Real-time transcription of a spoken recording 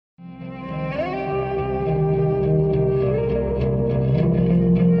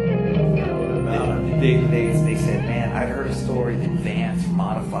story that Vance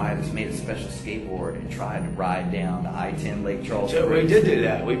modified us, made a special skateboard, and tried to ride down the I-10 Lake Charles Bridge? We did do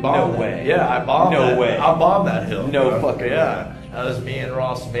that. We bombed. No way. Yeah, I bombed. No that. way. I bombed that hill. No fucking yeah. way. That was me and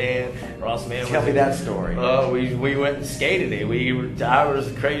Ross Van. Tell me that story. We went and skated it. I was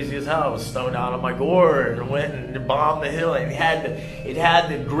crazy as hell. I was stoned out on my gourd and went and bombed the hill. And it had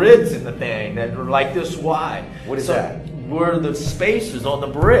the grids in the thing that were like this wide. What is that? Were the spaces on the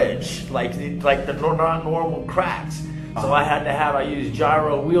bridge, like the not normal cracks. So I used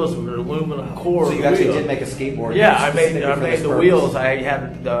gyro wheels with an aluminum core. So you actually did make a skateboard? Yeah, I made the wheels. I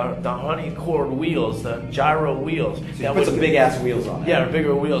had the honey cord wheels, the gyro wheels. So you put some big ass wheels on it. Yeah,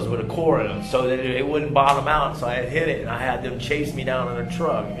 bigger wheels with a core in them, so that it wouldn't bottom out. So I hit it, and I had them chase me down in a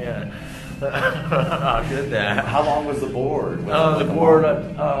truck. Yeah, I did that. How long was the board? The board.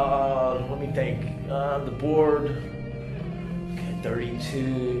 Let me think. The board.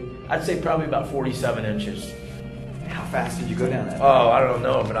 32. I'd say probably about 47 inches. How fast did you go down that? Oh, I don't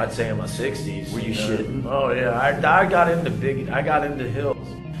know, but I'd say in my 60s. Were you shitting? Oh yeah, I got into hills.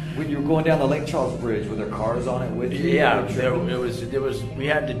 When you were going down the Lake Charles Bridge, were there cars on it with you? Yeah, there was. We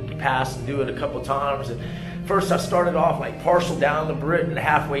had to pass and do it a couple times. And first, I started off like partial down the bridge and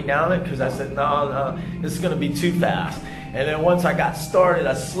halfway down it because I said, no, this is going to be too fast. And then once I got started,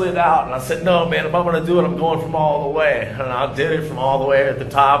 I slid out and I said, no, man, if I'm going to do it, I'm going from all the way. And I did it from all the way at the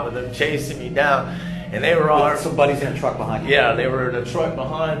top and them chasing me down. And they were all... Somebody's in a truck behind you. Yeah, they were in a truck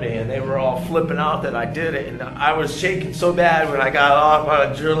behind me, and they were all flipping out that I did it. And I was shaking so bad when I got off. My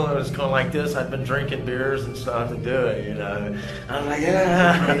adrenaline was going like this. I'd been drinking beers and stuff to do it, you know. I'm like,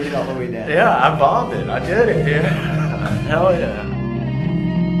 yeah. You made it all the way down. Yeah, I bombed it. I did it, yeah. Hell yeah.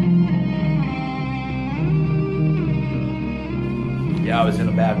 Yeah, I was in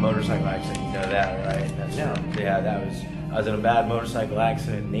a bad motorcycle accident. You know that, right? I was in a bad motorcycle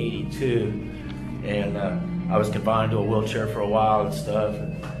accident in '82. And I was confined to a wheelchair for a while and stuff.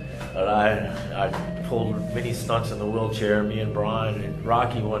 But I pulled many stunts in the wheelchair. Me and Brian and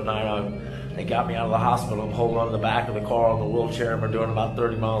Rocky one night, they got me out of the hospital. I'm holding on to the back of the car on the wheelchair, and we're doing about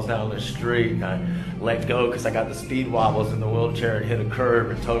 30 miles down the street. And I let go because I got the speed wobbles in the wheelchair and hit a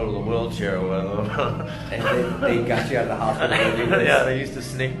curb and totaled the wheelchair with them. And they got you out of the hospital? Yeah, they used to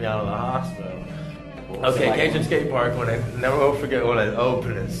sneak me out of the hospital. Okay, Cajun Skate Park, never forget when it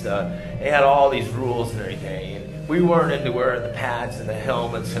opened and stuff, they had all these rules and everything. And we weren't into wearing the pads and the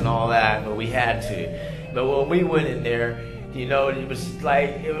helmets and all that, but we had to. But when we went in there, you know, it was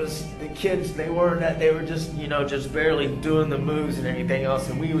the kids, they were just, you know, just barely doing the moves and everything else.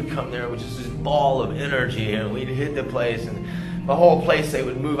 And we would come there with just this ball of energy, and we'd hit the place, and the whole place, they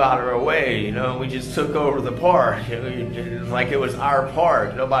would move out of our way, you know, and we just took over the park. It was like it was our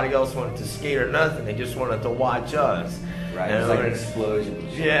park. Nobody else wanted to skate or nothing. They just wanted to watch us. Right, it was like an explosion.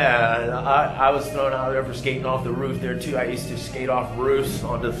 Yeah, I was thrown out there for skating off the roof there too. I used to skate off roofs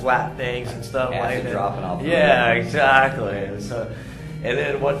onto flat things and stuff like that. Dropping off the roof. Exactly. And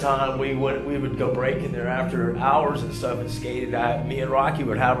then one time we would go breaking there after hours and stuff and skated. Me and Rocky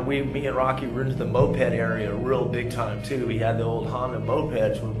were into the moped area real big time too. We had the old Honda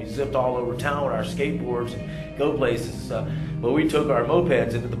mopeds when we zipped all over town with our skateboards and go places and stuff. But we took our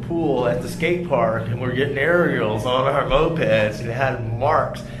mopeds into the pool at the skate park, and we're getting aerials on our mopeds, and it had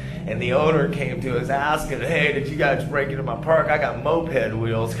marks. And the owner came to us asking, hey, did you guys break into my park? I got moped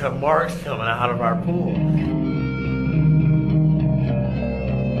wheels, kind of marks coming out of our pool.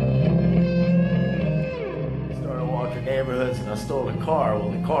 Neighborhoods, and I stole a car. Well,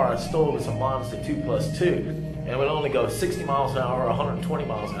 the car I stole was a Mazda 2+2, and it would only go 60 miles an hour or 120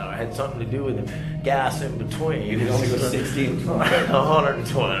 miles an hour. It had something to do with the gas in between. It only goes 60 and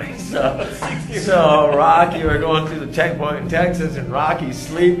 120. So Rocky, we're going through the checkpoint in Texas, and Rocky's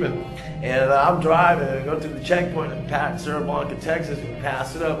sleeping, and I'm driving and go through the checkpoint in Cerro Blanca, Texas, and we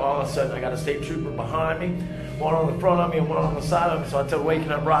pass it up. All of a sudden, I got a state trooper behind me, one on the front of me and one on the side of me. So I started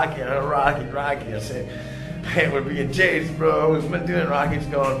waking up Rocky, and Rocky, I said, hey, we're being chased, bro. We've been doing. Rocky's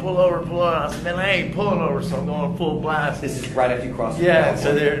going, pull over. I said, man, I ain't pulling over, so I'm going full blast. This is right after you cross the Yeah,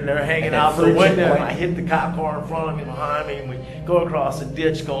 so they're hanging out the window, and I hit the cop car in front of me, behind me, and we go across the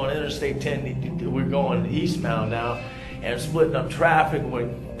ditch going Interstate 10. We're going eastbound now, and splitting up traffic.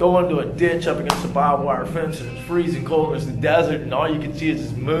 We're going to a ditch up against a barbed wire fence, and it's freezing cold. It's the desert, and all you can see is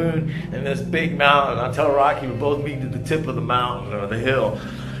this moon and this big mountain. I tell Rocky we're both meeting at the tip of the mountain or the hill.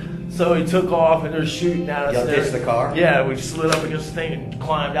 So he took off, and they're shooting at us. Y'all ditched the car? Yeah, we slid up against the thing and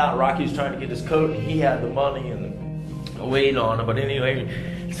climbed out. Rocky was trying to get his coat, and he had the money and the weight on him. But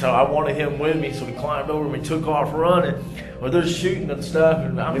anyway, so I wanted him with me, so we climbed over and we took off running. Well, they're shooting and stuff,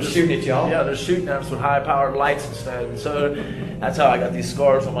 and they're shooting at y'all? Yeah, they're shooting at us with high-powered lights and stuff. And so that's how I got these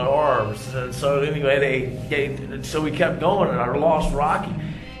scars on my arms. And so anyway, so we kept going, and I lost Rocky.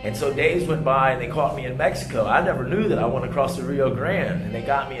 And so days went by, and they caught me in Mexico. I never knew that I went across the Rio Grande, and they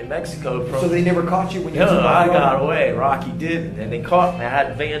got me in Mexico. So they never caught you when you took off? No, I got away. Rocky didn't, and they caught me. I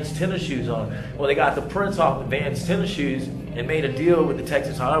had Vance tennis shoes on. Well, they got the prints off the Vance tennis shoes and made a deal with the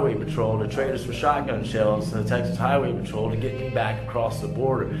Texas Highway Patrol to trade us for shotgun shells to the Texas Highway Patrol to get me back across the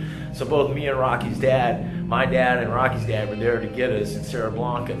border. So both me and Rocky's dad, my dad and Rocky's dad, were there to get us in Cerro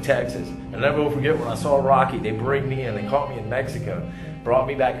Blanco, Texas. And I never will forget when I saw Rocky, they bring me in, they caught me in Mexico, brought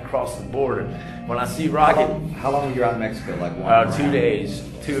me back across the border. When I see Rocky... How long were you out in Mexico? Like 2 days.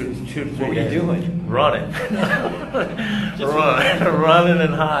 Two to 3 days. What were you doing? Running. running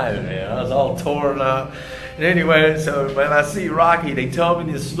and hiding, man. I was all torn up. And anyway, so when I see Rocky, they tell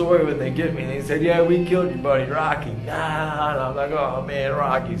me this story when they get me. They said, yeah, we killed your buddy Rocky. Nah, and I'm like, oh man,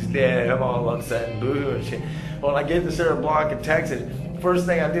 Rocky's dead. I'm all upset and boo and shit. When I get to Cerro Blanco, Texas, first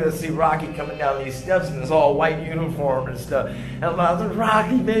thing I do is see Rocky coming down these steps in this all white uniform and stuff. And I'm like,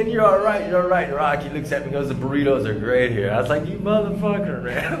 Rocky, man, you're all right, you're all right. And Rocky looks at me and goes, the burritos are great here. I was like, you motherfucker,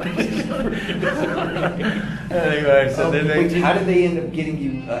 man. Anyway, so then they... How did they end up getting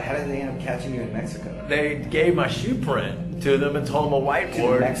you, how did they end up catching you in Mexico? They gave my shoe print to them and told them a white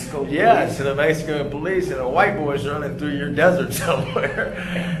boy. To the Mexico police? Yeah, to the Mexican police, and a white boy's running through your desert somewhere.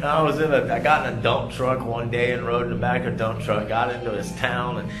 And I got in a dump truck one day and rode in the back of a dump truck, got into this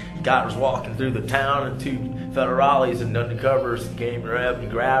town, and God was walking through the town, and two federales and undercovers came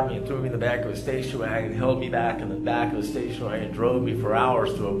and grabbed me and threw me in the back of a station wagon, held me back in the back of the station wagon, and drove me for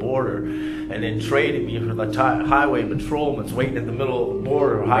hours to a border, and then traded me for the highway patrolmen waiting in the middle of the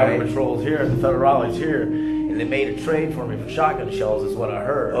border. Highway patrols here and the federales here. And they made a trade for me for shotgun shells, is what I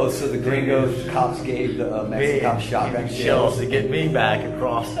heard. Oh, so the gringo cops gave the Mexican cops shotgun shells to get me back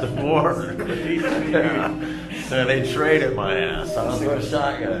across the border. Yeah. So they traded my ass. I was a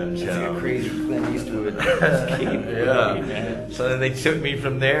shotgun shell. That's like a crazy Clint Eastwood skateboard. Yeah. So then they took me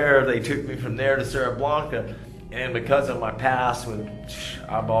from there. They took me from there to Cerro Blanco. And because of my past,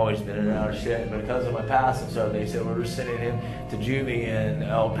 I've always been in and out of shit, and because of my past and stuff, they said, we're sending him to juvie in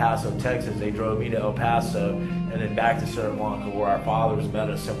El Paso, Texas. They drove me to El Paso and then back to Cerro Blanco where our fathers met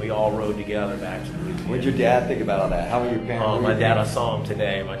us, and we all rode together back to Louisiana. What did your dad think about all that? How were your parents? Oh, my dad, I saw him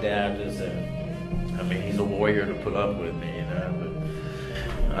today. My dad is he's a warrior to put up with me, you know,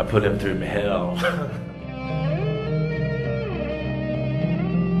 but I put him through hell.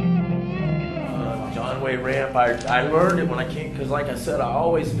 Way ramp. I learned it when I came, because like I said, I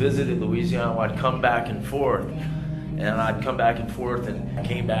always visited Louisiana. I'd come back and forth, and I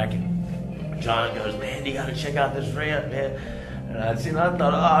came back, and John goes, man, you gotta check out this ramp, man. And I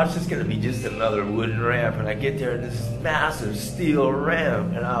thought, oh, it's just gonna be just another wooden ramp. And I get there, and this massive steel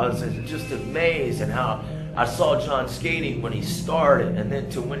ramp, and I was just amazed at how I saw John skating when he started, and then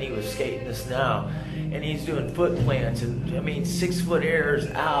to when he was skating this now. And he's doing foot plants, and I mean 6 foot airs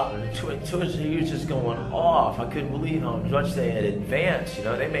out, and he was just going off. I couldn't believe how much they had advanced. You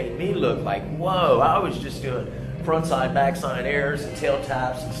know, they made me look like, whoa, I was just doing frontside, backside airs and tail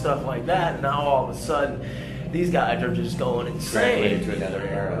taps and stuff like that. And now all of a sudden, these guys are just going insane. Into another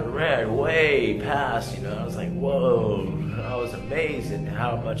era. Right, way past, you know. I was like, whoa. I was amazed at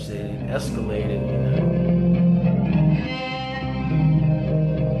how much they escalated, you know.